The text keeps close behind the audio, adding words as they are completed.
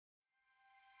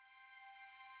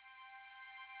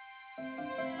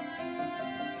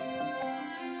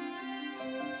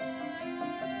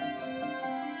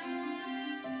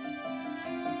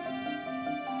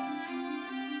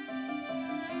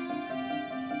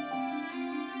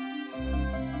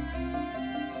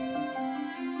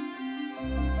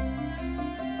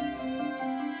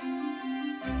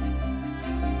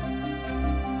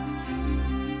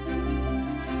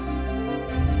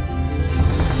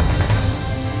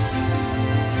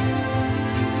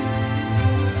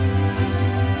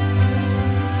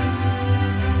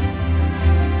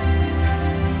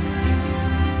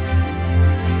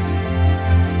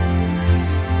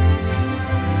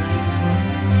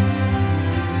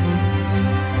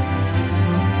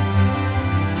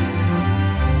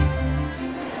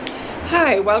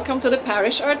Hi, welcome to the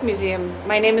Parrish Art Museum.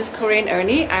 My name is Corinne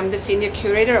Ernie. I'm the Senior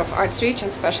Curator of Arts Reach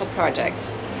and Special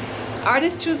Projects.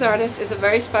 Artists Choose Artists is a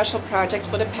very special project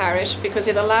for the parish because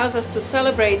it allows us to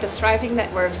celebrate the thriving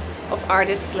networks of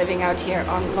artists living out here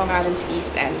on Long Island's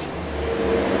East End.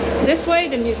 This way,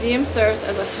 the museum serves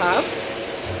as a hub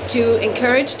to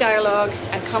encourage dialogue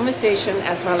and conversation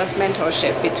as well as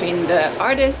mentorship between the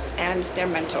artists and their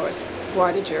mentors, who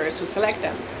are the jurors who select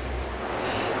them.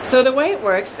 So the way it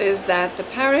works is that the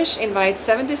parish invites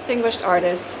 7 distinguished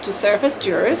artists to serve as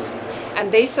jurors,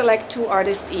 and they select 2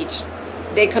 artists each.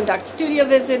 They conduct studio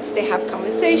visits, they have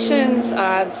conversations,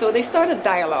 so they start a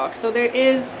dialogue. So there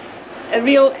is a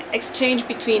real exchange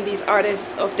between these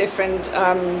artists of different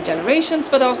generations,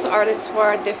 but also artists who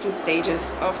are at different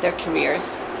stages of their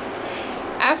careers.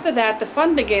 After that, the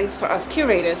fun begins for us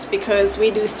curators because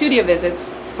we do studio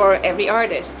visits for every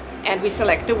artist, and we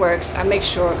select the works and make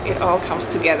sure it all comes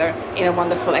together in a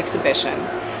wonderful exhibition.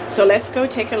 So let's go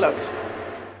take a look.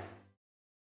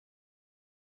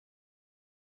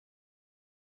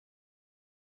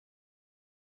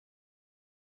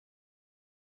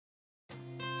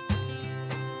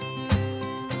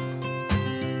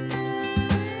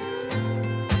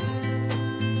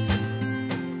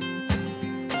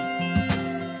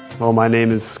 Well, my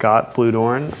name is Scott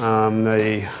Bludorn. I'm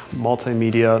a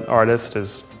multimedia artist,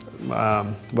 is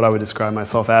what I would describe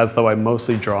myself as, though I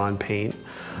mostly draw and paint.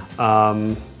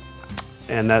 And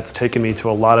that's taken me to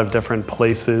a lot of different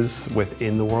places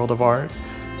within the world of art.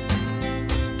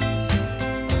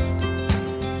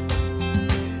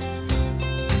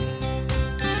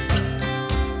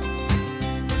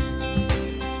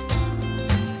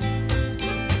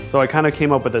 So I kind of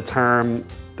came up with a term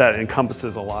that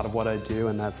encompasses a lot of what I do,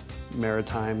 and that's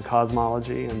maritime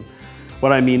cosmology. And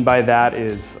what I mean by that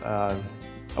is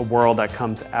a world that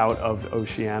comes out of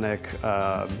oceanic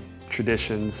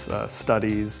traditions,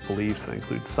 studies, beliefs that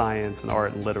include science and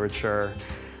art and literature.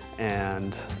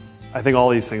 And I think all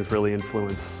these things really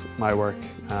influence my work,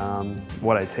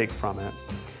 what I take from it.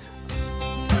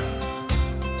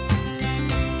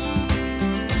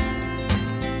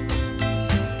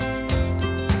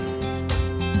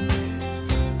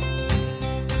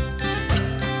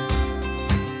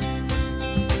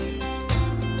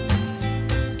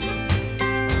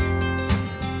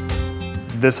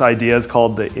 This idea is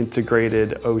called the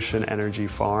Integrated Ocean Energy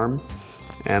Farm,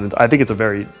 and I think it's a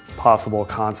very possible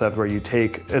concept where you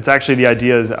take, it's actually, the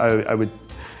idea is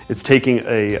it's taking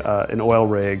an oil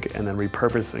rig and then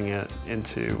repurposing it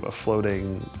into a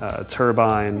floating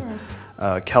turbine,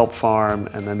 kelp farm,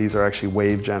 and then these are actually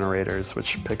wave generators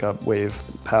which pick up wave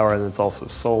power, and it's also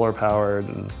solar powered.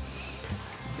 And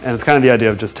it's kind of the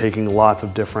idea of just taking lots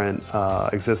of different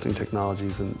existing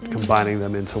technologies and combining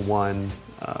them into one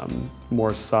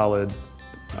more solid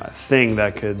thing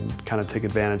that could kind of take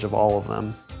advantage of all of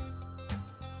them.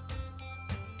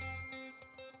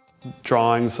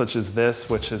 Drawings such as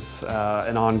this, which is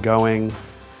an ongoing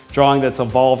drawing that's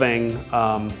evolving,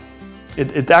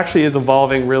 it actually is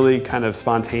evolving really kind of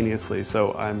spontaneously,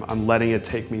 so I'm letting it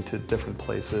take me to different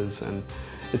places. And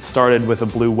it started with a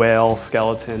blue whale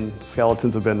skeleton.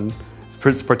 Skeletons have been,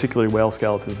 particularly whale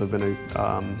skeletons, have been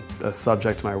a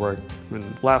subject to my work in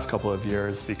the last couple of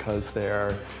years because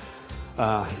they're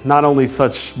not only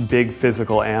such big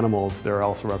physical animals, they're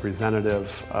also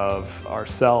representative of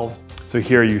ourselves. So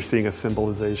here you're seeing a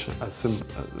symbolization, a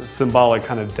symbolic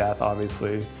kind of death,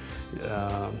 obviously,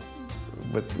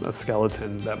 with a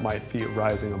skeleton that might be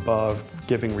rising above,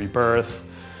 giving rebirth.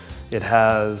 It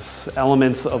has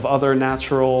elements of other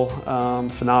natural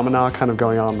phenomena kind of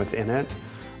going on within it.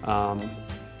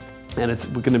 And it's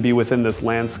going to be within this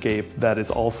landscape that is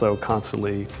also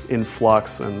constantly in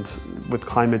flux, and with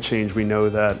climate change we know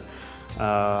that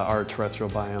our terrestrial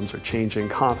biomes are changing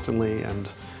constantly and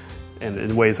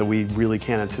in ways that we really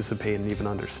can't anticipate and even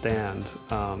understand.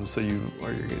 So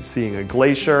you're seeing a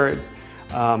glacier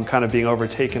kind of being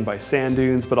overtaken by sand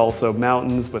dunes, but also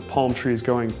mountains with palm trees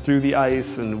going through the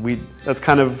ice, and that's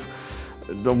kind of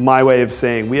my way of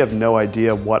saying we have no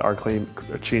idea what our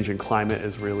changing climate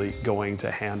is really going to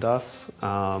hand us.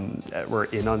 We're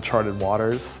in uncharted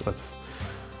waters. That's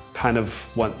kind of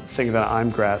one thing that I'm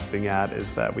grasping at,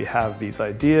 is that we have these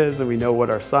ideas and we know what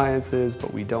our science is,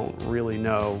 but we don't really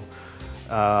know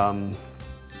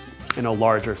in a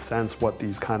larger sense what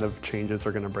these kind of changes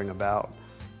are going to bring about.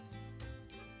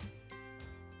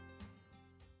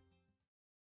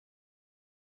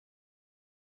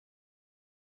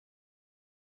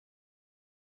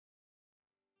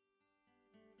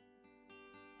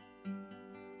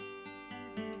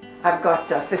 I've got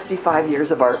 55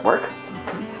 years of artwork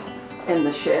in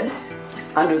the shed,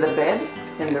 under the bed,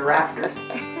 in the rafters.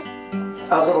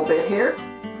 a little bit here.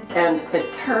 And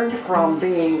it turned from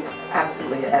being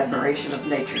absolutely an admiration of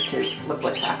nature to look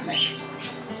what's happening.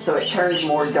 So it turned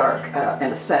more dark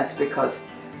in a sense because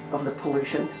of the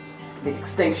pollution, the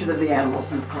extinction of the animals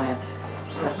and the plants,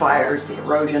 the fires, the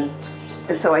erosion.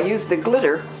 And so I used the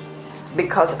glitter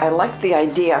because I liked the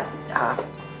idea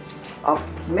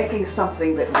of making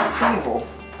something that was evil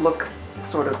look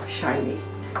sort of shiny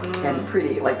and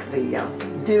pretty, like the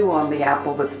dew on the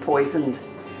apple that's poisoned,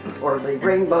 or the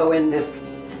rainbow in the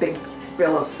big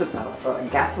spill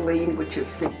of gasoline, which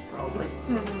you've seen probably.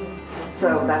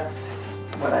 So that's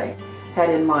what I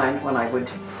had in mind when I would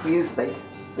use the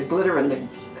glitter and the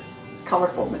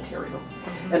colorful materials.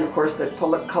 And of course the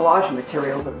collage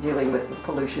materials of dealing with the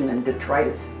pollution and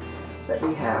detritus that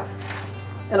we have.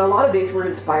 And a lot of these were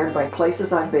inspired by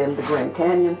places I've been, the Grand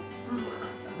Canyon,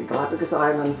 the Galapagos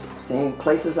Islands, seeing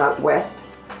places out west,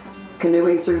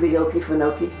 canoeing through the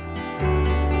Okefenokee.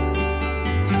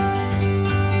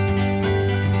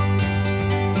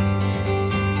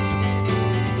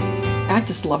 I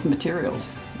just love materials,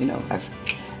 you know. I've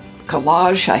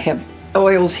collage, I have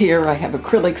oils here, I have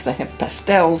acrylics, I have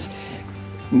pastels,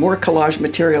 more collage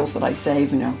materials that I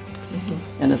save, you know.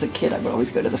 And as a kid, I would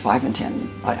always go to the 5 and 10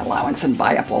 allowance and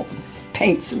buy up all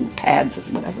paints and pads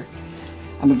and whatever.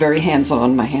 I'm very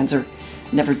hands-on, my hands are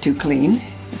never too clean.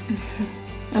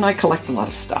 And I collect a lot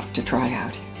of stuff to try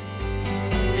out.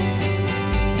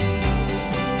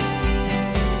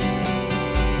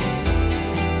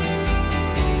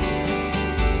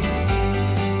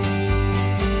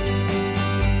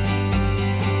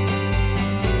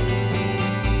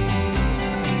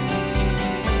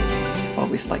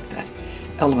 Always liked that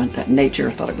element, that nature.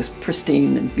 I thought it was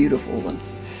pristine and beautiful, and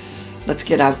let's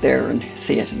get out there and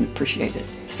see it and appreciate it.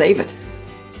 Save it.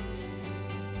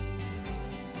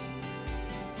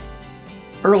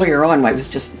 Earlier on, I was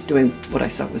just doing what I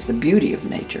saw was the beauty of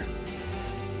nature,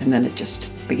 and then it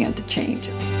just began to change.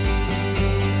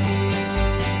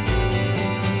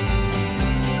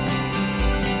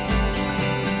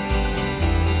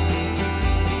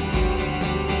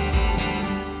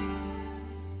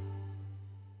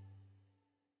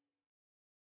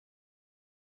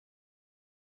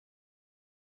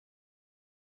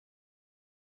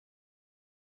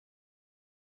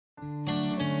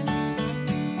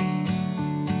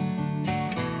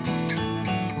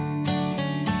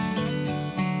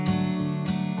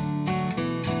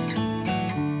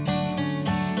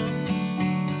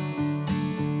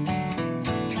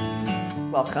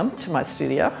 Welcome to my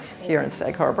studio here in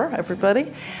Sag Harbor,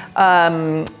 everybody.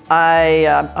 I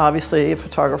obviously a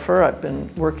photographer. I've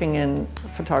been working in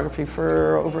photography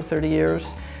for over 30 years,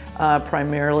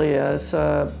 primarily as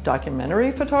a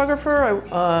documentary photographer,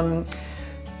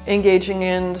 engaging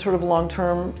in sort of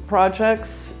long-term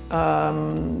projects.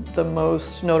 The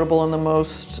most notable and the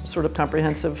most sort of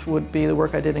comprehensive would be the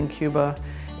work I did in Cuba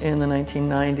in the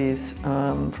 1990s,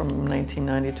 from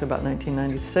 1990 to about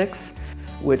 1996.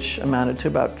 Which amounted to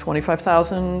about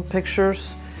 25,000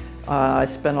 pictures. I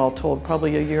spent all told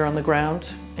probably a year on the ground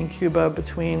in Cuba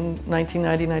between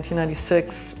 1990 and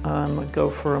 1996. I'd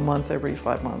go for a month every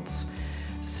 5 months.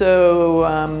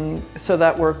 So, so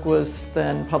that work was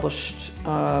then published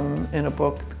in a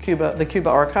book, The Cuba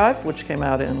Archive, which came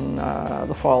out in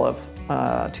the fall of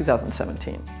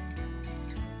 2017.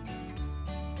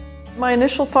 My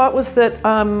initial thought was that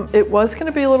it was going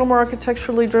to be a little more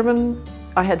architecturally driven.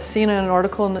 I had seen in an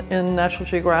article in National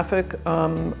Geographic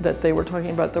that they were talking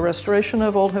about the restoration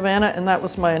of Old Havana, and that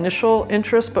was my initial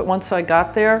interest. But once I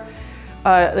got there,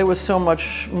 there was so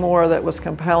much more that was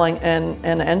compelling, and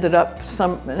ended up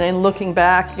and looking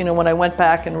back, you know, when I went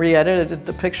back and re-edited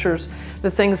the pictures, the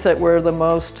things that were the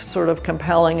most sort of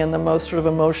compelling and the most sort of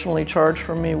emotionally charged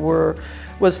for me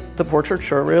was the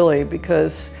portraiture, really,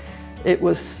 because it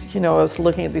was, you know, I was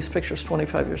looking at these pictures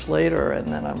 25 years later, and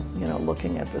then I'm, you know,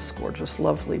 looking at this gorgeous,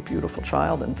 lovely, beautiful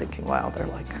child and thinking, wow, they're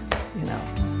like, you know.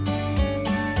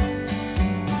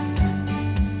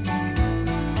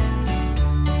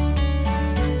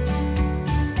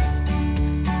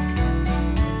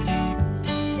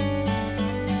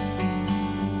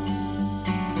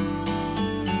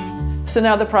 So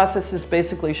now the process is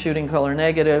basically shooting color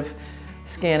negative,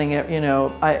 scanning it, you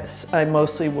know. I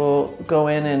mostly will go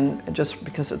in and, just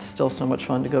because it's still so much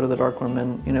fun to go to the darkroom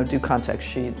and, you know, do context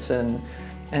sheets and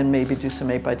maybe do some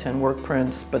 8x10 work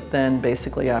prints, but then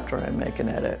basically after I make an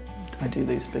edit, I do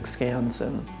these big scans,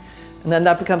 and then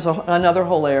that becomes another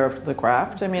whole layer of the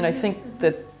craft. I mean, I think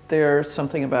that there's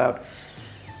something about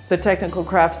the technical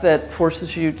craft that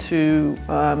forces you to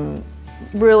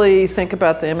really think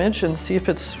about the image and see if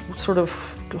it's sort of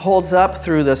holds up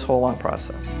through this whole long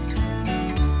process.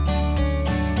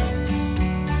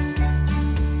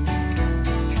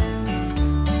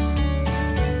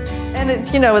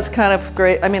 you know, it's kind of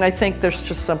great. I mean, I think there's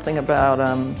just something about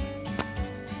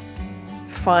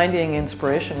finding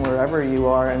inspiration wherever you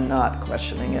are and not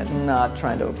questioning it and not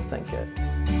trying to overthink it.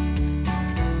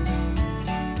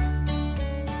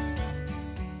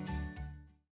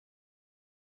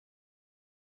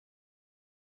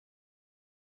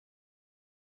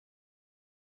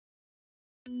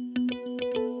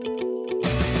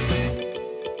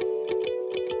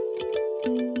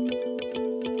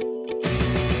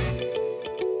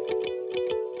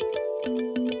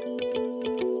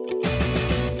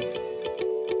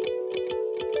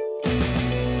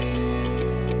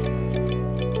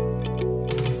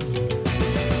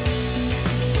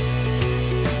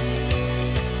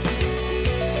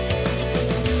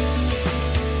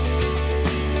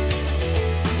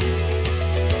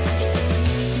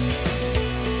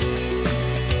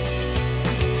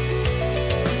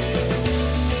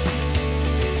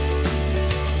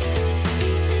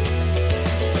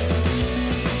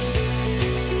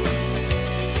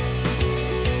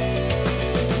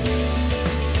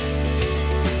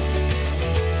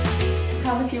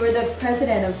 Thomas, you were the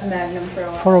president of Magnum for a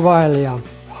while. For a while, yeah.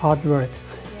 Hard work.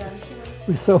 Yeah.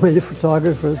 With so many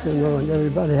photographers, you know, and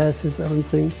everybody has his own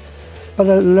thing. But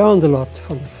I learned a lot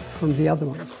from the other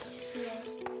ones.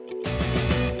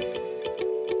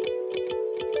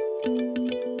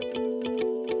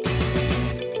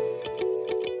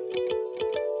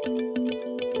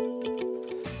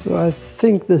 So I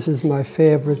think this is my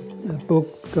favorite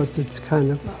book because it's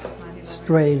kind of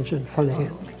strange and funny.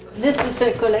 This is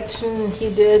a collection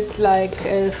he did like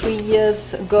 3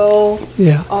 years ago,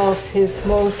 yeah, of his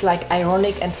most like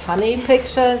ironic and funny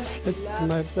pictures.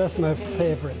 That's my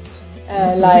favorite.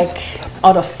 Like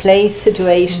out of place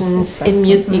situations in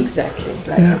exactly.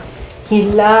 Right. Yeah. He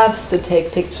loves to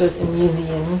take pictures in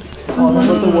museums all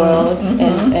over the world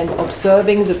and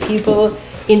observing the people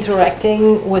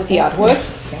interacting with the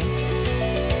artworks.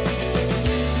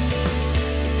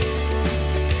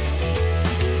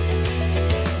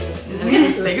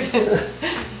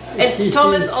 And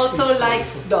Thomas also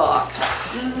likes dogs.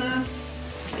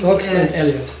 Dogs and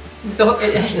Elliot. Dog,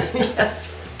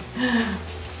 yes.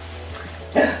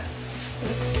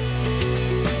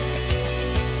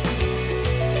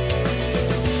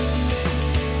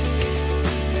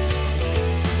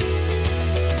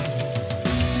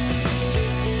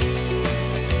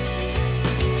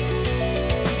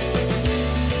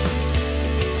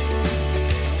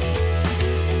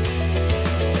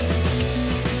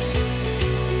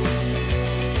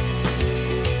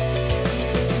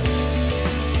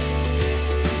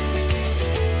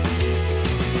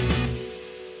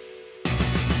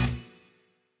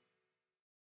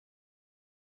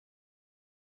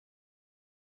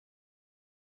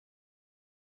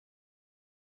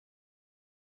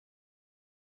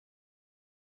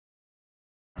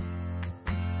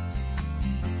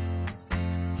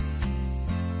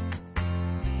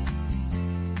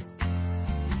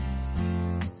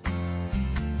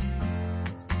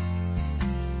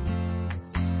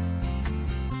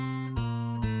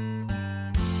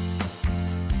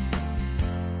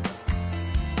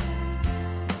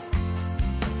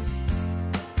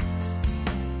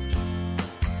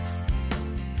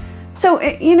 So,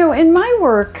 you know, in my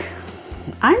work,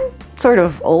 I'm sort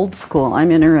of old school.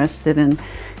 I'm interested in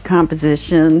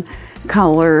composition,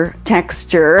 color,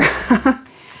 texture,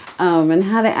 and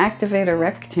how to activate a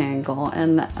rectangle.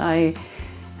 And I've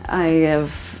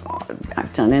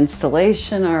done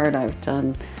installation art, I've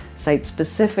done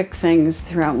site-specific things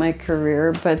throughout my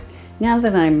career, but now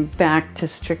that I'm back to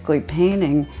strictly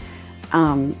painting,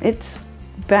 it's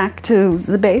back to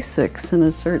the basics in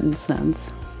a certain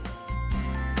sense.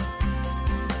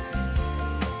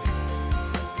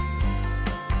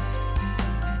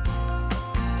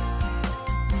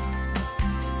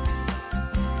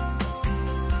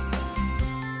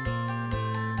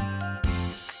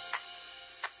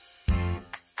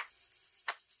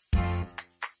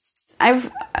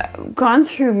 I've gone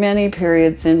through many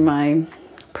periods in my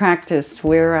practice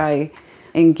where I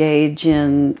engage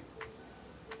in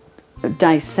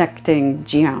dissecting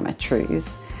geometries.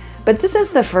 But this is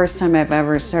the first time I've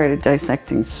ever started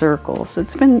dissecting circles.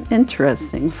 It's been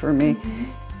interesting for me.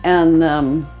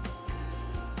 And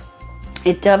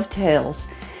it dovetails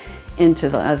into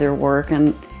the other work.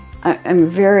 And I'm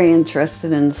very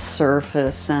interested in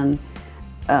surface and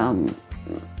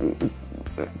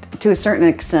to a certain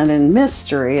extent in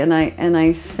mystery, and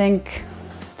I think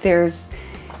there's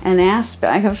an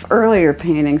aspect. I have earlier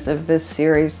paintings of this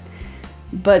series,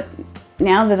 but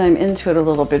now that I'm into it a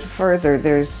little bit further,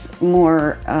 there's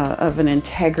more of an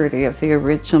integrity of the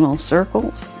original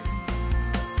circles.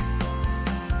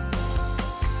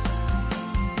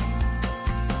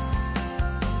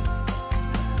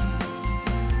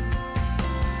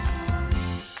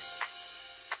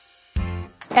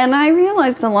 And I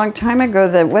realized a long time ago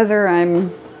that whether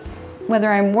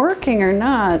I'm working or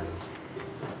not,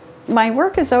 my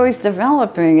work is always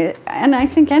developing, and I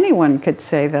think anyone could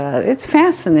say that. It's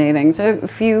fascinating. So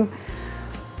if you're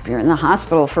in the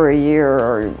hospital for a year,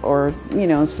 or you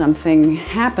know, something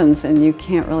happens and you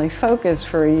can't really focus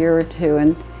for a year or two,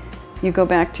 and you go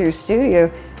back to your studio,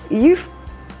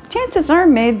 chances are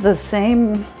made the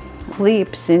same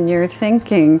leaps in your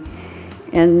thinking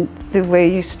and the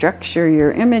way you structure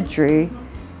your imagery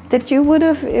that you would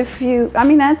have if you, I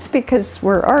mean, that's because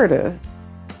we're artists.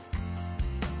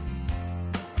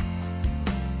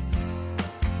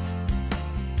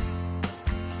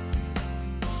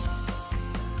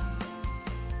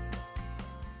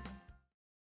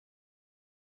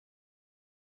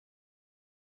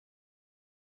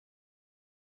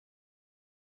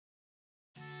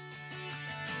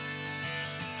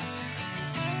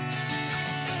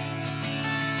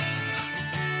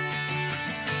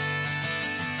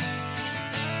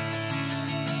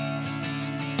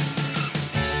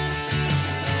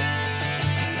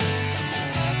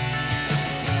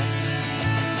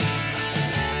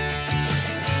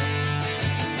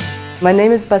 My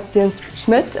name is Bastian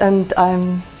Schmidt, and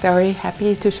I'm very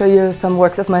happy to show you some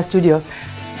works of my studio.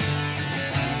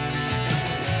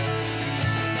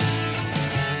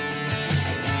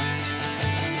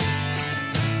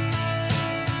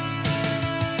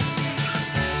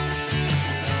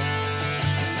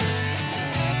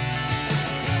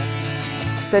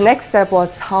 The next step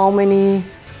was how many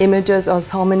images or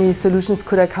how many solutions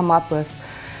could I come up with.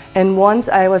 And once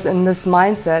I was in this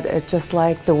mindset, it just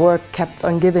like the work kept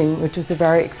on giving, which is a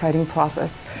very exciting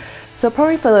process. So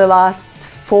probably for the last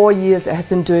 4 years I have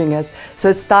been doing it. So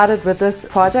it started with this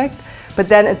project, but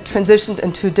then it transitioned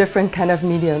into different kind of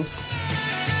mediums.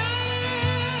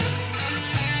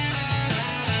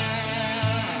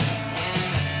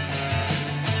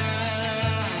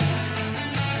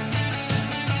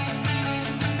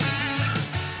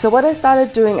 So what I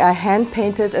started doing, I hand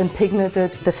painted and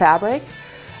pigmented the fabric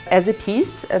as a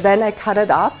piece. Then I cut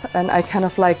it up and I kind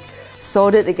of like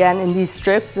sewed it again in these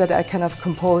strips that I kind of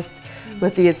composed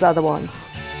with these other ones.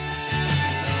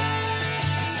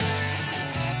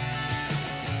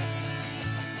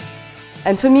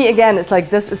 And for me, again, it's like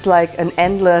this is like an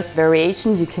endless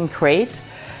variation you can create.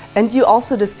 And you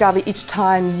also discover each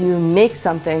time you make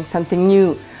something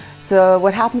new. So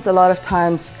what happens a lot of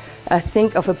times, I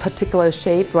think of a particular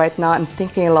shape. Right now I'm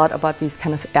thinking a lot about these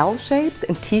kind of L shapes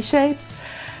and T shapes.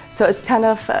 So it's kind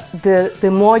of,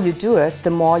 the more you do it, the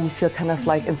more you feel kind of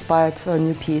like inspired for a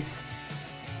new piece.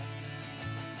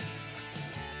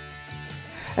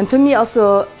 And for me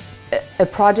also, a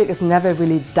project is never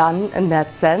really done in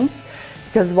that sense,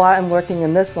 because while I'm working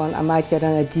in this one, I might get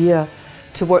an idea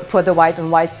to work for the white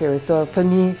and white series. So for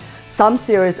me, some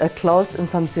series are closed and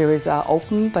some series are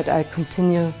open, but I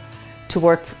continue to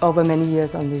work over many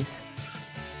years on these.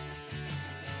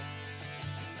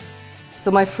 So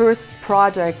my first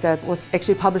project that was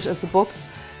actually published as a book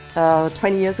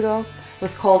 20 years ago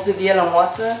was called Vivir la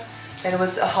Muerte, and it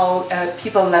was how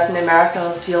people in Latin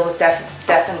America deal with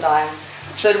death and dying.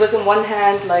 So it was on one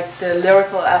hand like the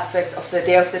lyrical aspects of the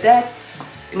Day of the Dead,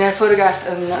 and I photographed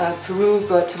in Peru,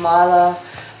 Guatemala,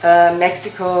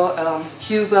 Mexico,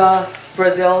 Cuba,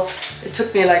 Brazil. It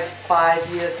took me like 5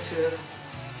 years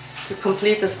to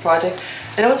complete this project,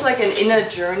 and it was like an inner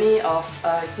journey of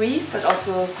grief, but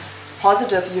also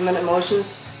positive human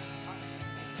emotions.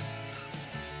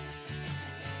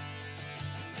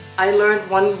 I learned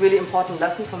one really important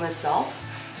lesson for myself.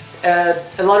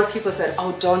 A lot of people said,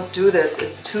 oh, don't do this,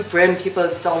 it's too grim, people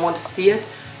don't want to see it.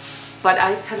 But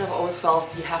I kind of always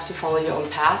felt you have to follow your own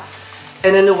path.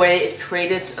 And in a way it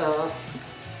created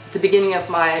the beginning of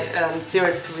my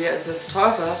serious career as a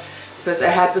photographer, because I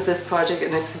had with this project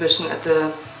an exhibition at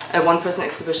a one-person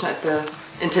exhibition at the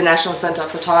International Center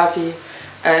of Photography.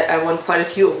 I won quite a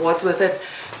few awards with it.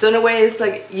 So in a way it's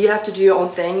like you have to do your own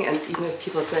thing, and even if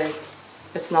people say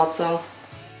it's not so.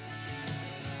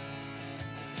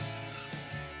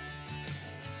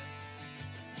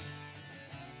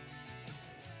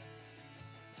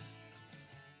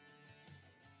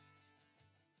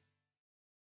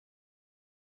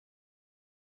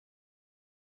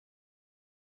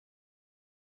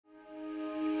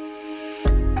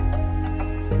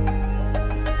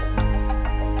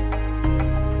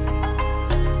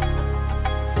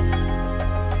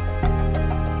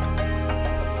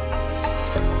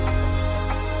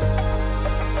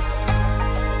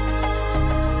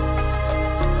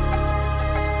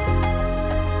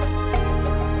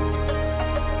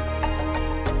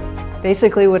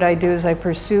 Basically what I do is I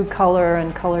pursue color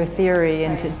and color theory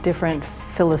into different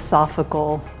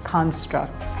philosophical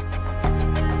constructs.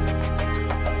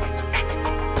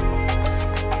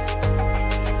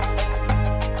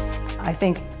 I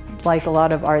think, like a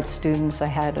lot of art students, I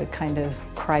had a kind of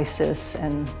crisis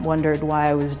and wondered why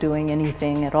I was doing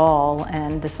anything at all,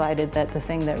 and decided that the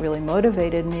thing that really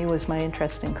motivated me was my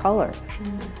interest in color.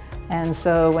 And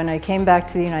so when I came back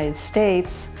to the United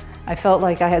States, I felt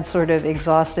like I had sort of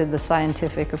exhausted the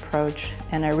scientific approach,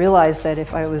 and I realized that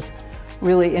if I was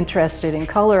really interested in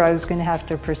color, I was going to have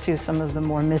to pursue some of the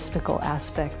more mystical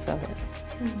aspects of it.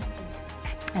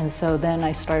 And so then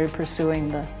I started pursuing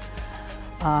the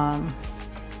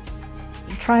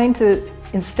trying to,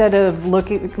 instead of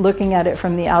looking at it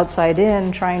from the outside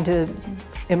in, trying to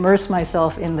immerse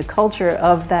myself in the culture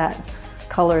of that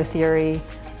color theory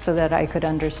so that I could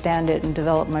understand it and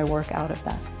develop my work out of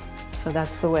that. So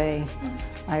that's the way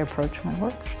I approach my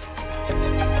work.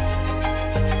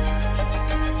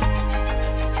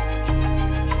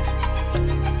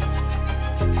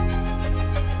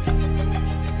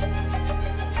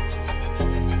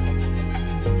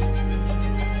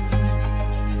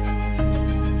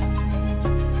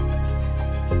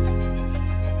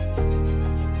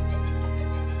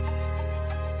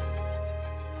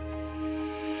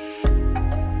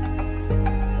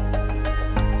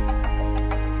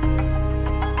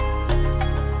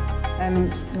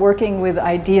 I'm working with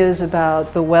ideas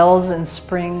about the wells and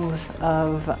springs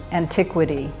of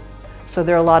antiquity. So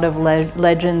there are a lot of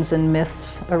legends and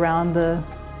myths around the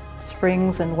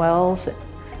springs and wells,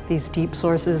 these deep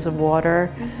sources of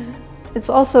water. It's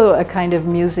also a kind of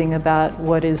musing about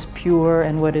what is pure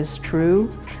and what is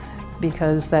true,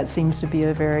 because that seems to be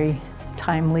a very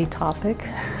timely topic.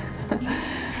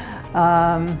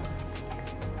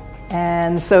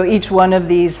 And so each one of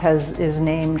these is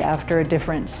named after a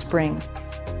different spring.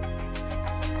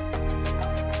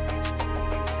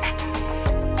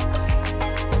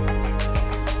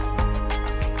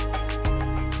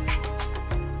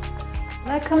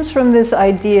 That comes from this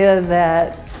idea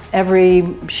that every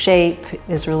shape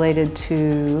is related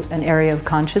to an area of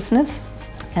consciousness.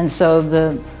 And so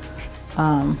the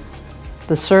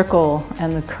circle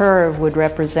and the curve would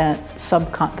represent the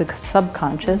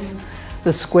subconscious.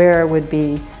 The square would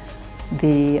be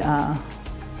the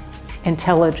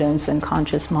intelligence and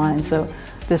conscious mind. So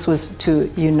this was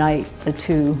to unite the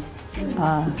two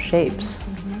shapes.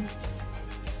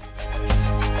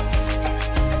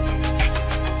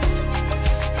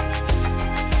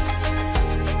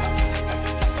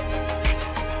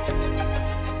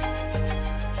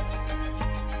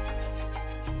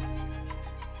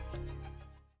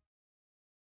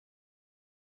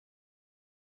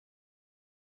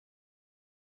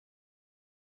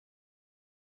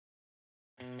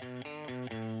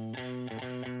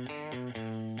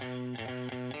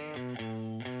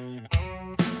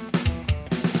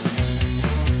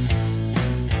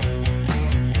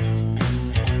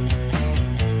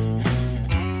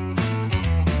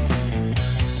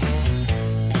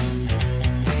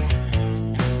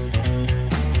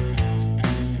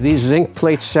 These zinc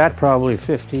plates sat probably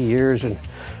 50 years and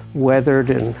weathered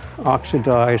and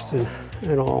oxidized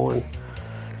and all,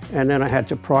 and then I had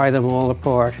to pry them all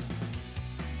apart.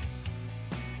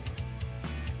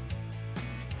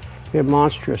 They're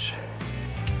monstrous.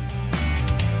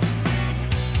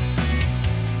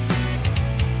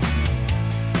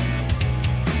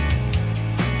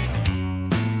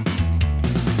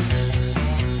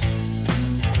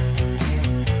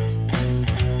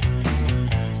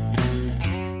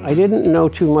 I didn't know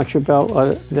too much about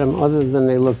them other than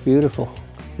they looked beautiful.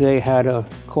 They had a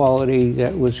quality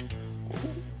that was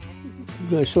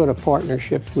a sort of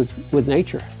partnership with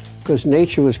nature, because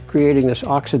nature was creating this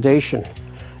oxidation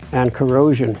and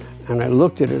corrosion. And I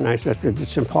looked at it and I said,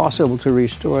 it's impossible to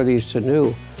restore these to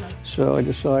new. So I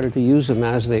decided to use them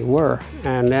as they were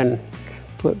and then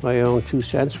put my own 2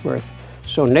 cents worth.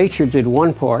 So nature did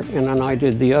one part and then I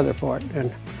did the other part,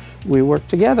 and we worked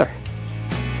together.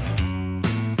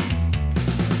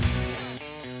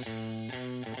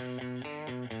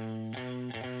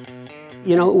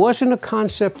 You know, it wasn't a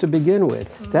concept to begin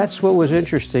with. That's what was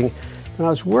interesting. And I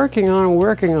was working on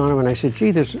them, and I said, gee,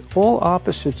 there's all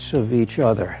opposites of each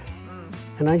other.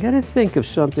 And I got to think of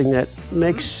something that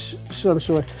makes some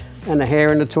sort, and the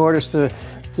hare and the tortoise, the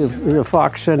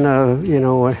fox and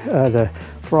the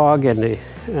frog and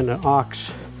the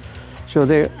ox. So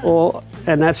they're all,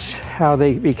 and that's how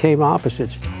they became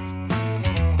opposites.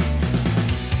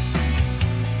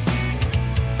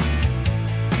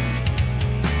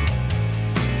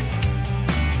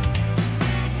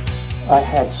 I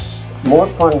had more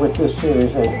fun with this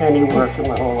series than any work in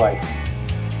my whole life.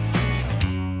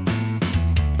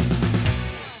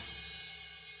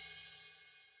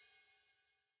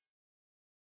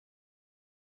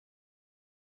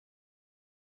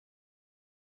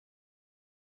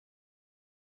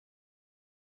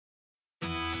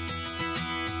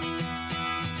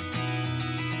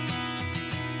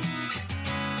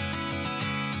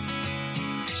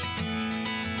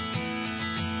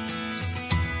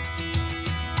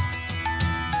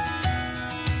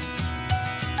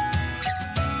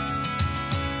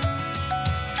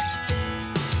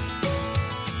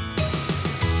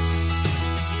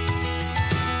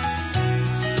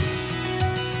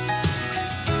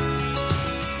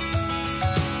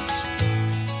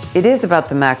 It is about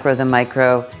the macro, the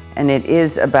micro, and it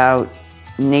is about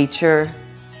nature,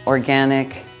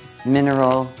 organic,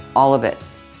 mineral, all of it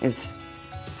is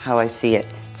how I see it.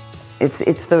 It's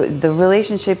the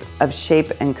relationship of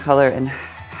shape and color and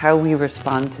how we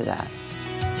respond to that.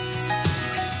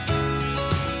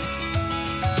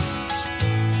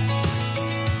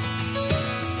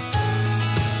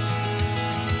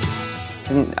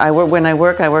 When I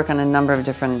work on a number of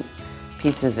different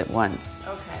pieces at once.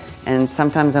 Okay. And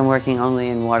sometimes I'm working only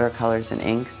in watercolors and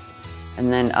inks.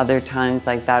 And then other times,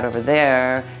 like that over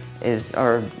there,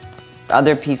 or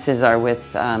other pieces are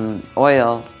with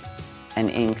oil and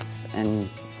inks. And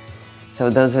so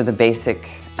those are the basic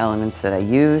elements that I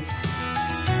use.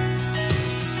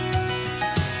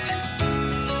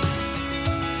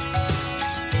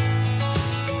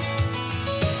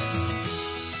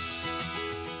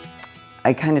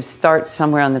 I kind of start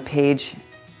somewhere on the page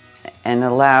and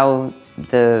allow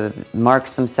the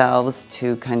marks themselves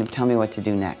to kind of tell me what to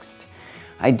do next.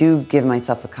 I do give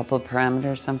myself a couple of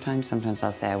parameters sometimes. Sometimes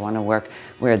I'll say I want to work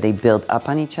where they build up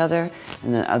on each other,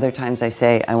 and then other times I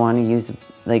say I want to use,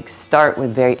 like, start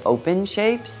with very open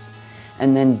shapes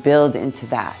and then build into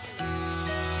that.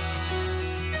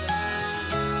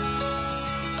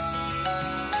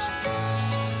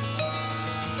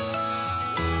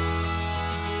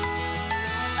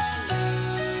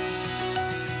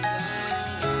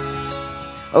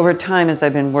 Over time, as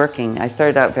I've been working, I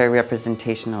started out very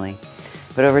representationally,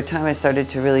 but over time I started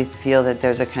to really feel that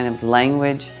there's a kind of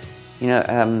language, you know,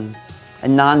 a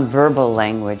non-verbal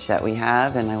language that we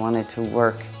have, and I wanted to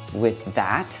work with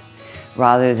that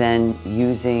rather than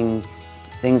using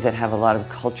things that have a lot of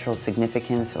cultural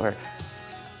significance or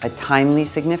a timely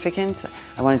significance.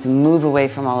 I wanted to move away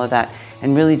from all of that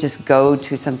and really just go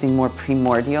to something more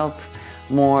primordial,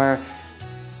 more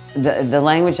the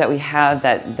language that we have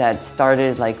that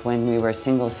started like when we were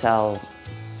single-cell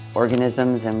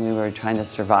organisms and we were trying to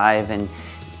survive, and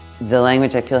the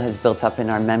language I feel has built up in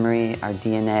our memory, our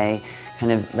DNA,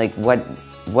 kind of like what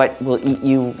will eat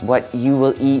you, what you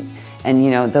will eat, and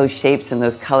you know, those shapes and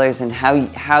those colors and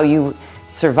how you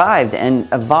survived and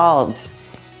evolved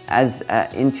as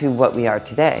into what we are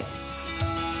today.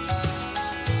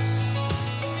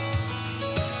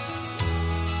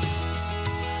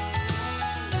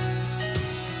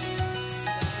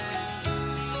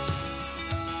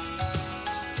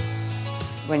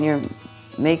 When you're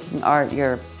making art,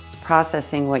 you're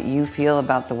processing what you feel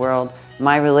about the world.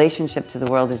 My relationship to the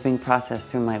world is being processed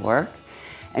through my work.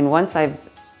 And once I've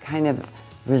kind of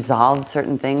resolved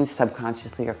certain things,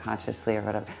 subconsciously or consciously or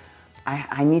whatever,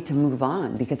 I need to move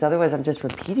on, because otherwise I'm just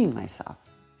repeating myself.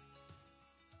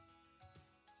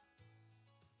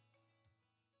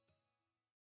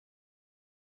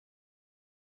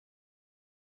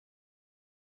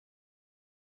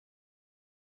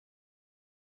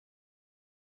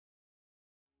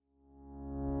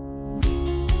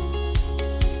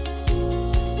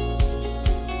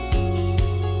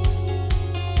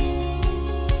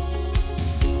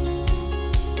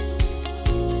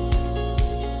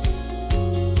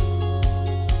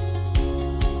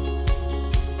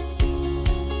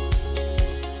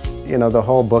 You know, the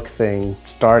whole book thing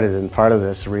started in part of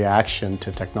this reaction to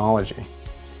technology.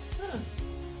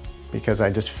 Because I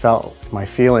just felt, my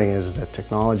feeling is that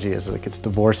technology is like it's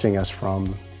divorcing us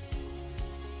from,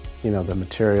 you know, the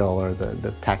material or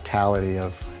the tactility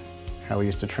of how we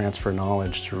used to transfer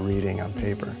knowledge through reading on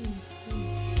paper.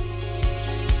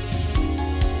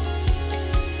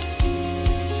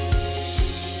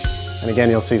 And again,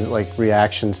 you'll see like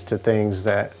reactions to things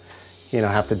that, you know,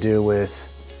 have to do with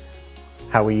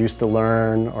how we used to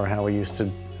learn or how we used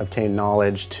to obtain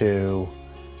knowledge to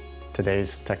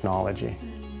today's technology.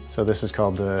 So this is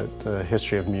called the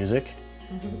History of Music.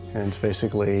 And it's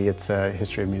basically, it's a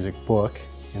history of music book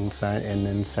inside, and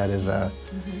inside is an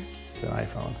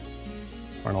iPhone,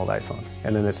 or an old iPhone.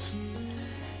 And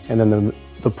then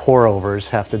the pour overs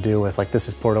have to do with, like, this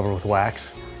is poured over with wax.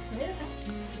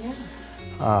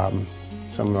 Some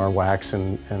of them are wax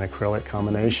and acrylic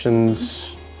combinations.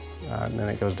 And then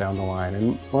it goes down the line,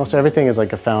 and most everything is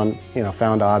like a found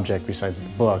object. Besides the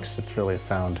books, it's really a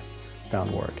found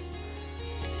work.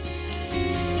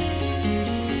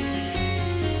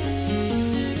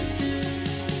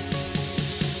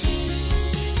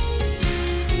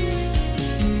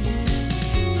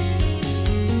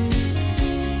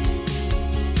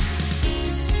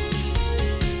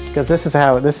 Because this is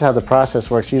how the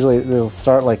process works. Usually, they'll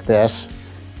start like this,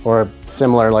 or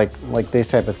similar, like these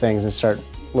type of things, and start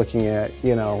looking at,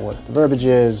 you know, what the verbiage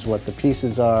is, what the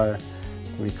pieces are,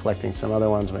 maybe collecting some other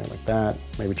ones, maybe like that,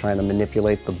 maybe trying to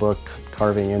manipulate the book,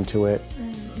 carving into it,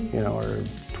 you know, or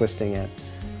twisting it.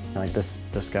 Like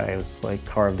this guy was like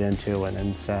carved into an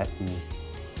inset,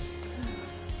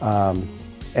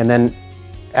 and then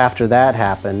after that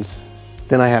happens,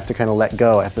 then I have to kind of let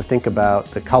go. I have to think about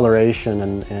the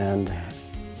coloration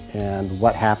and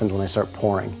what happens when I start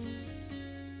pouring.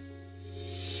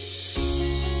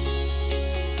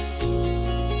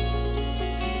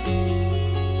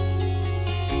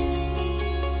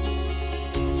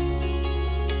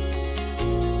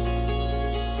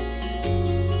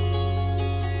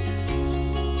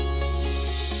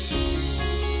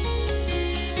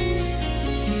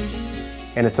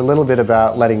 And it's a little bit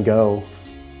about letting go,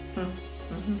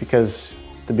 because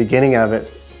the beginning of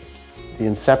it, the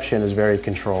inception is very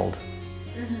controlled.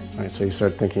 Right? So you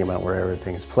start thinking about where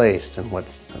everything is placed and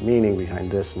what's the meaning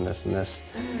behind this and this and this.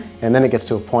 And then it gets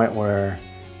to a point where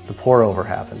the pour over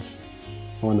happens.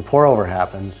 And when the pour over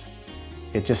happens,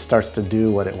 it just starts to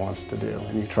do what it wants to do,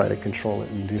 and you try to control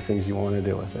it and do things you want to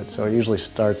do with it. So it usually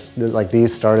starts, like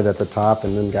these started at the top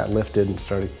and then got lifted and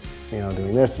started,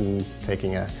 doing this and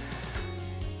taking a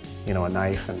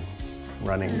knife and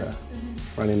running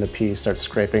the piece, start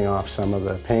scraping off some of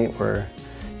the paint where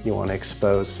you want to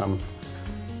expose some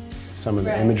of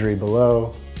the imagery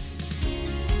below.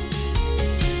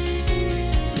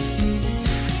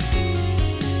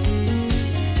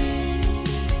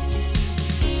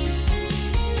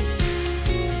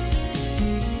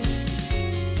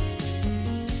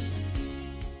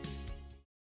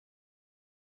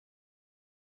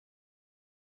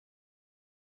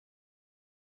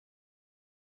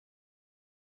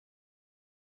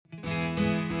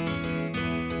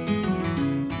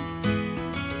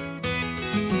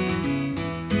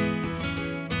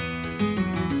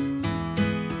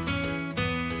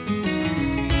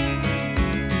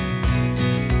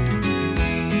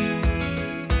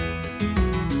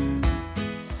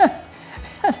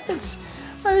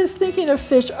 I was thinking of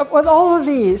fish, with all of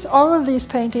these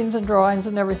paintings and drawings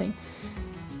and everything.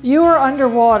 You are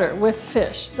underwater with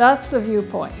fish. That's the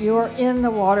viewpoint. You are in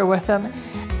the water with them.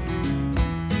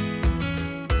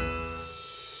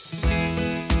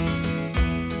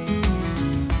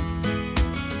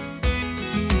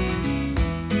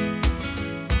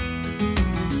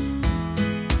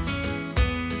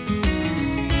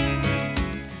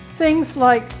 Things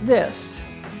like this,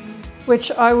 which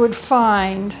I would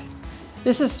find.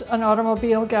 This is an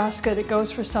automobile gasket. It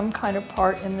goes for some kind of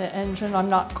part in the engine. I'm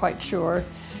not quite sure.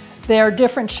 They are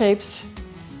different shapes.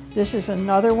 This is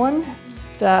another one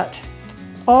that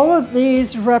all of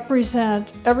these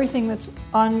represent everything that's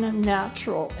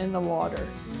unnatural in the water.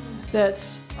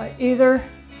 That's either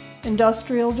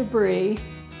industrial debris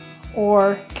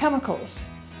or chemicals,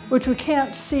 which we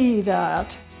can't see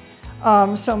that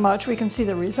so much. We can see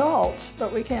the results,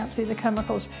 but we can't see the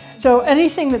chemicals. So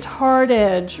anything that's hard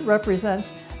edge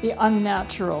represents the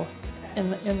unnatural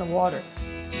in the water.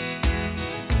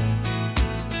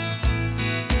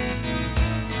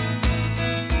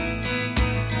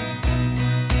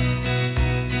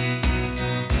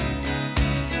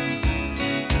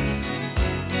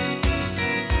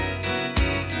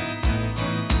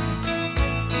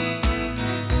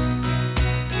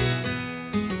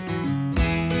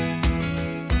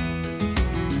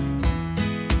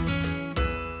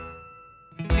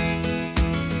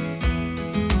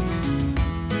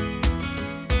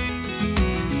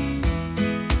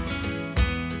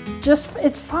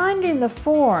 It's finding the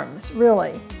forms,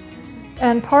 really.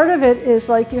 And part of it is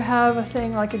like you have a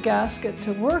thing like a gasket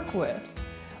to work with.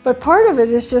 But part of it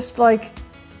is just like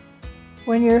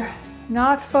when you're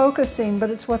not focusing, but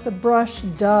it's what the brush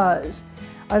does.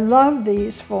 I love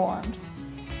these forms.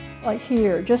 Like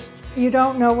here, just, you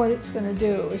don't know what it's going to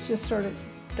do. It just sort of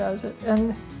does it.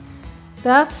 And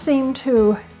that seemed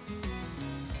to,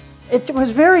 it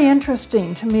was very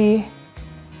interesting to me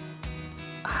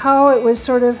how it was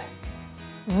sort of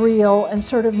real and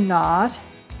sort of not.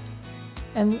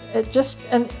 And it just,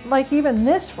 and like even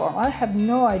this form, I have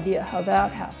no idea how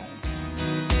that happened.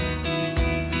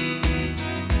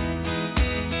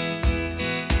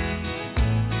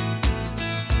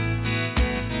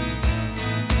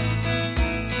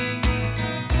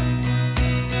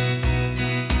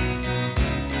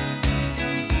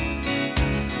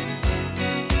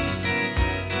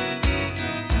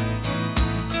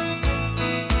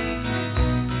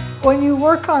 When you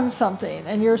work on something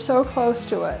and you're so close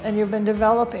to it and you've been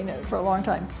developing it for a long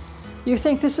time, you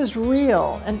think this is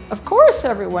real. And of course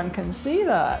everyone can see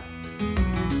that.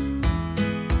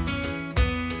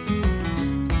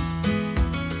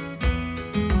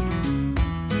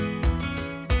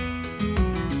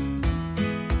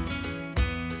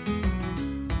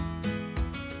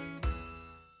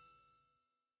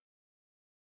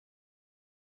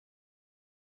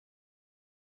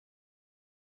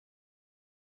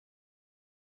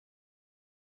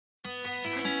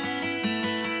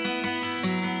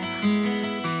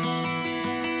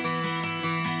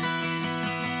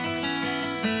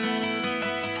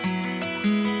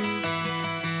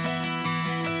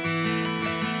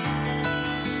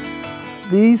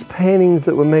 these paintings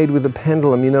that were made with a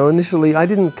pendulum, you know, initially I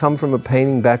didn't come from a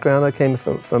painting background, I came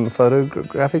from a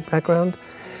photographic background.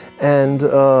 And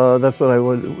that's what I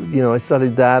would, you know, I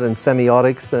studied that and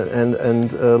semiotics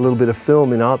and a little bit of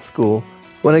film in art school.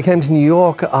 When I came to New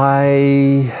York,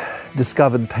 I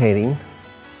discovered painting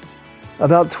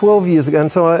about 12 years ago.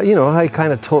 And so, I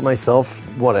kind of taught myself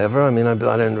whatever. I mean, I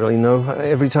don't really know.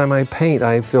 Every time I paint,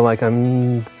 I feel like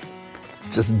I'm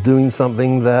just doing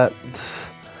something that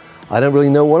I don't really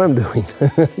know what I'm doing.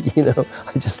 You know,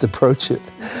 I just approach it.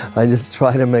 I just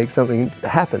try to make something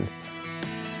happen.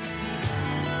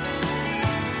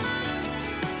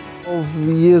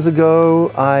 12 years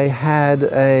ago, I had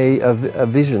a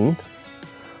vision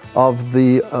of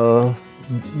the,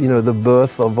 the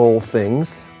birth of all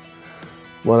things,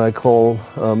 what I call,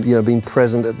 being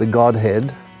present at the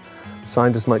Godhead.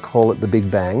 Scientists might call it the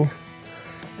Big Bang.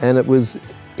 And it was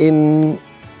in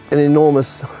an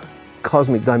enormous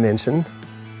cosmic dimension.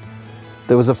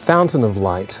 There was a fountain of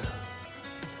light.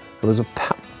 There was it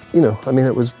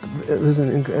was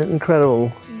an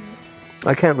incredible,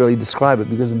 I can't really describe it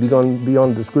because it'd be gone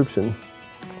beyond description.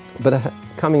 But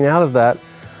coming out of that,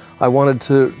 I wanted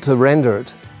to render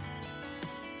it.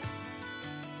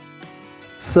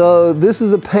 So this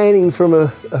is a painting from a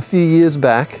few years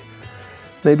back,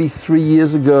 maybe 3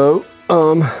 years ago,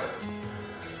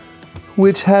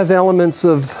 which has elements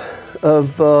of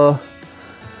the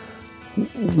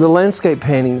landscape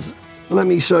paintings. Let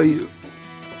me show you.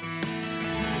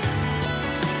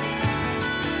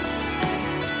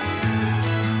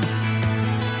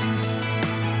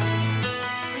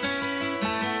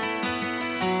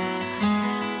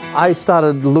 I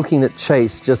started looking at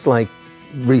Chase just like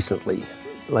recently,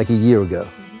 like a year ago,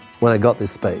 when I got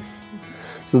this space.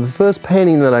 So the first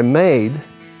painting that I made,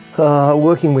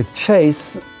 working with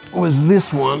Chase, was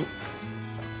this one.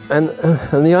 And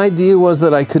the idea was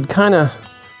that I could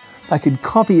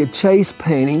copy a Chase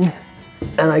painting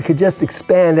and I could just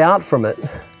expand out from it.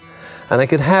 And I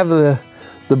could have the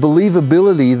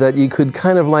believability that you could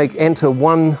kind of like enter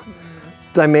one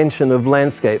dimension of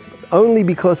landscape, only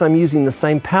because I'm using the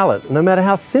same palette. No matter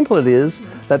how simple it is,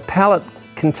 that palette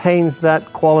contains that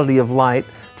quality of light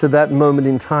to that moment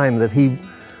in time that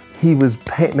he was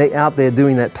out there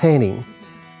doing that painting.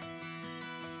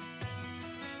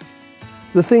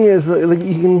 The thing is,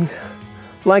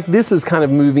 like this is kind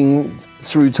of moving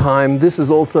through time. This is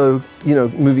also,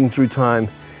 moving through time.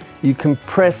 You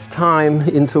compress time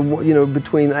into,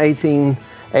 between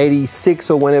 1886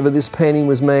 or whenever this painting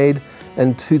was made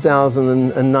and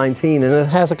 2019, and it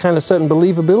has a kind of certain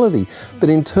believability. But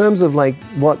in terms of like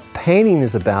what painting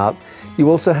is about, you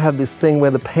also have this thing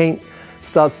where the paint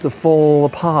starts to fall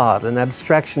apart and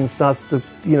abstraction starts to,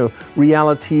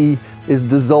 reality is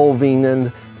dissolving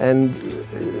and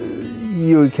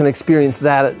you can experience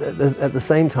that at the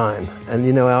same time.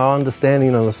 And our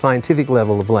understanding on a scientific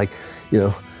level of like,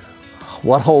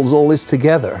 what holds all this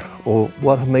together or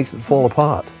what makes it fall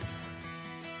apart.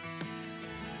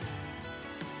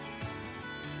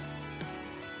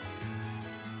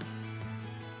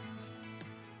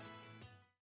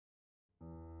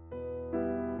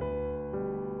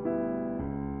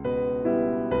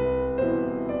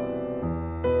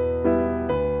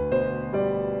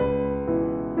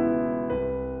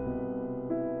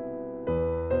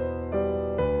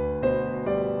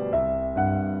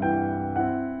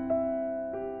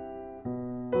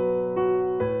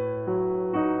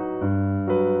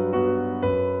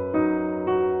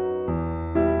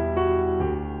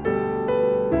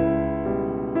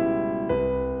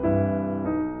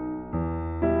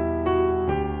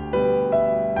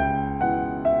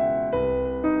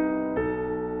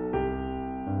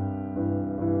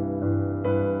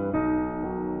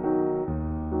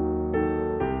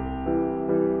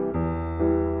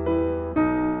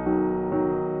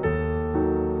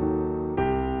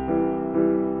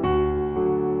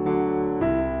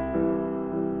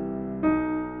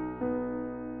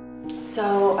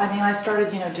 So, I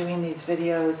started, doing these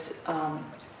videos.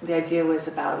 The idea was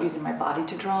about using my body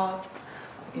to draw,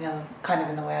 kind of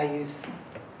in the way I use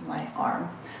my arm,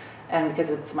 and because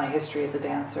it's my history as a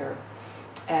dancer.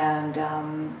 And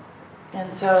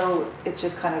so it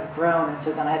just kind of grown, and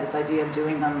so then I had this idea of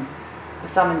doing them,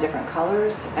 some in different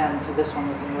colors, and so this one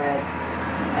was in red.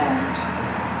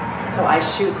 And so I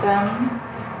shoot them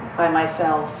by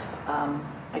myself.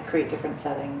 I create different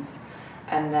settings.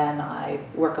 And then I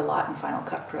work a lot in Final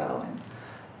Cut Pro and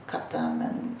cut them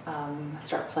and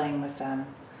start playing with them.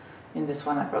 In this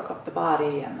one I broke up the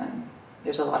body, and then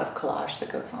there's a lot of collage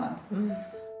that goes on.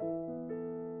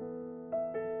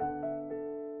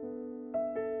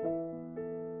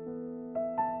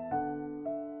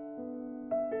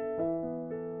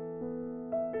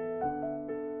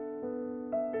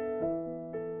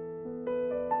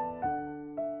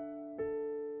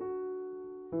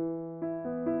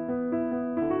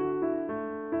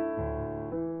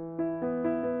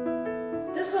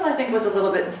 This one I think was a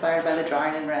little bit inspired by the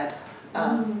Drawing in Red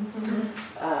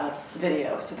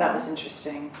video, so that was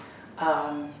interesting.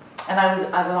 And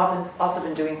I've also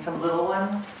been doing some little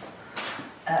ones.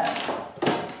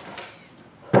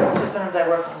 So sometimes I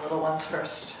work on little ones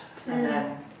first, and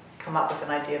then come up with an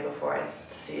idea before I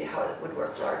see how it would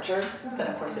work larger. Then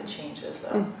of course it changes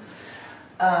though.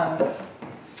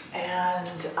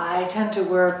 And I tend to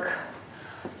work,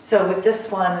 so with this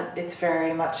one, it's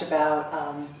very much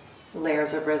about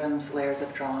layers of rhythms, layers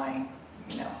of drawing,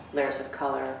 you know, layers of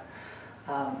color,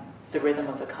 the rhythm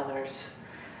of the colors.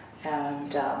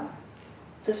 And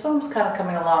this one was kind of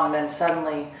coming along, and then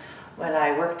suddenly, when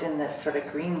I worked in this sort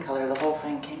of green color, the whole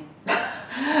thing came.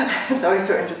 It's always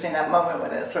so interesting, that moment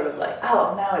when it's sort of like,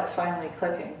 oh, now it's finally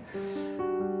clicking.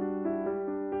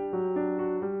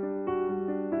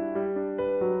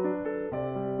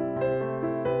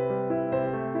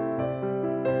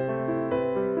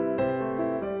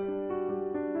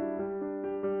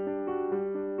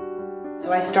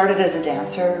 So I started as a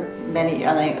dancer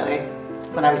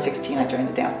when I was 16, I joined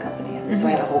a dance company, and so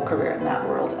I had a whole career in that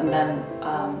world. And then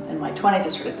in my 20s, I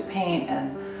started to paint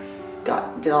and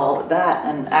did all of that,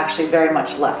 and actually very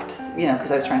much left, you know,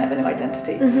 because I was trying to have a new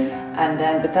identity.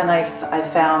 But then I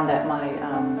found that my,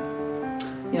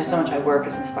 you know, so much of my work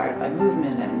is inspired by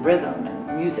movement and rhythm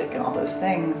and music and all those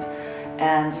things.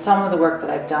 And some of the work that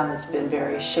I've done has been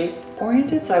very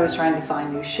shape-oriented, so I was trying to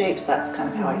find new shapes. That's kind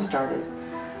of how I started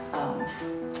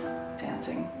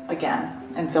dancing again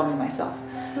and filming myself.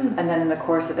 And then in the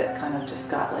course of it, kind of just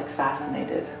got like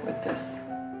fascinated with this.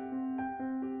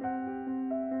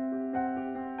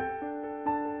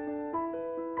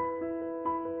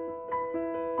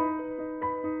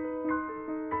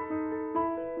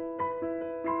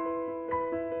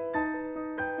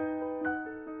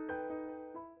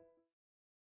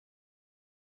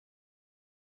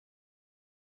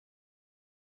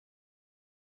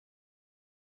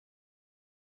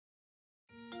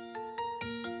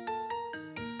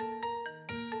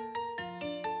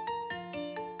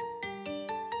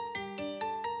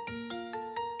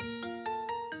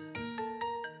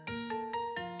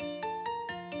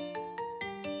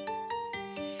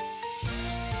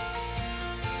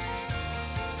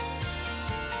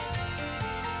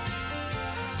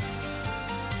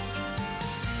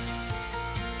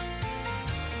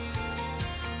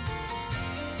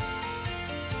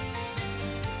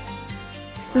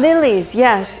 Lilies,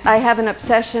 yes. I have an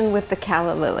obsession with the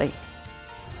calla lily.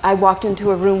 I walked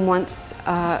into a room once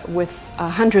with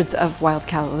hundreds of wild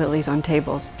calla lilies on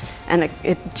tables, and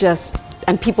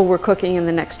and people were cooking in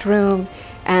the next room,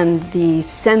 and the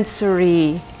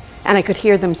sensory, and I could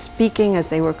hear them speaking as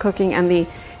they were cooking, and it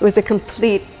was a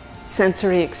complete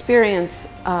sensory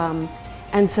experience.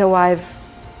 And so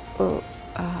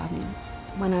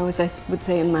when I was, I would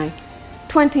say, in my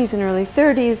 20s and early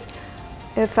 30s,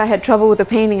 if I had trouble with a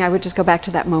painting, I would just go back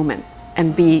to that moment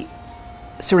and be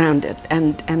surrounded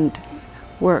and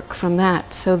work from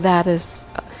that. So that's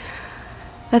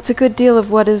a good deal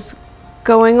of what is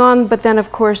going on. But then,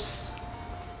 of course,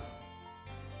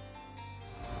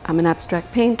 I'm an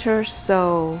abstract painter,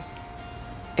 so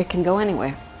it can go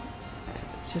anywhere.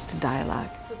 It's just a dialogue.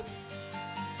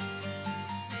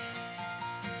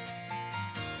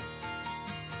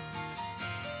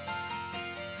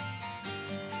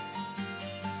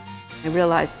 I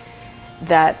realized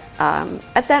that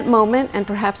at that moment, and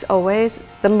perhaps always,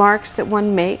 the marks that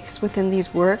one makes within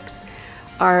these works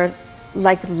are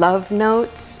like love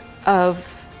notes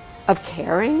of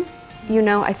caring. You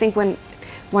know, I think when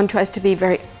one tries to be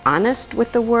very honest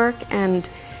with the work, and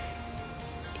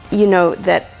you know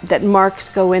that marks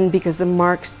go in because the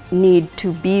marks need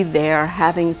to be there,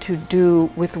 having to do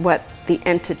with what the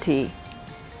entity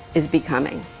is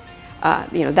becoming.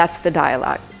 You know, that's the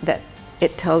dialogue, that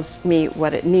it tells me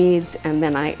what it needs, and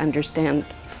then I understand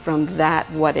from that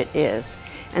what it is.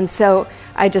 And so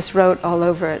I just wrote all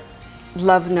over it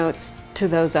love notes to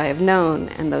those I have known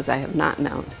and those I have not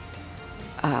known.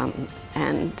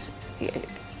 And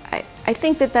I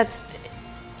think that that's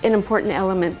an important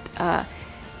element.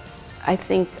 I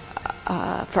think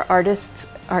for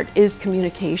artists, art is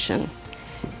communication,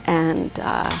 and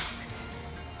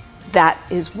that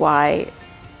is why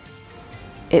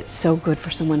it's so good for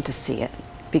someone to see it,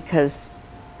 because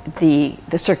the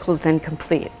circle is then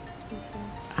complete.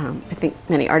 I think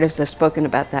many artists have spoken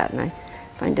about that, and I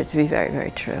find it to be very,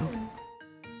 very true.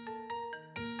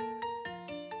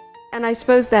 And I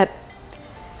suppose that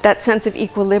sense of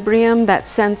equilibrium, that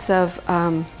sense of,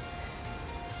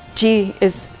 gee,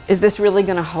 is this really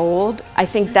going to hold? I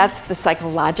think that's the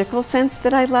psychological sense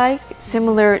that I like.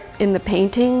 Similar in the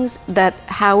paintings, that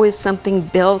how is something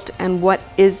built and what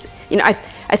is you know,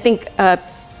 I think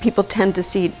people tend to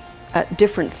see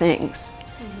different things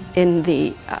in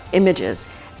the images,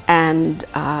 and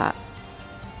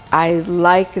I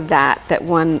like that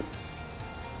one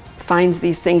finds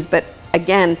these things, but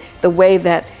again, the way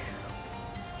that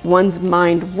one's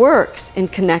mind works in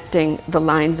connecting the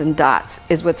lines and dots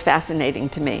is what's fascinating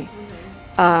to me.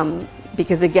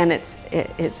 Because again, is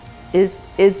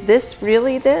this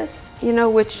really this? You know,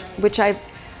 which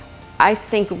I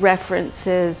think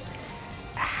references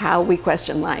how we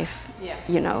question life. Yeah.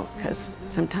 You know, because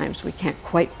sometimes we can't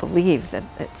quite believe that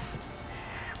it's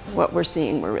what we're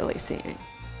seeing, we're really seeing.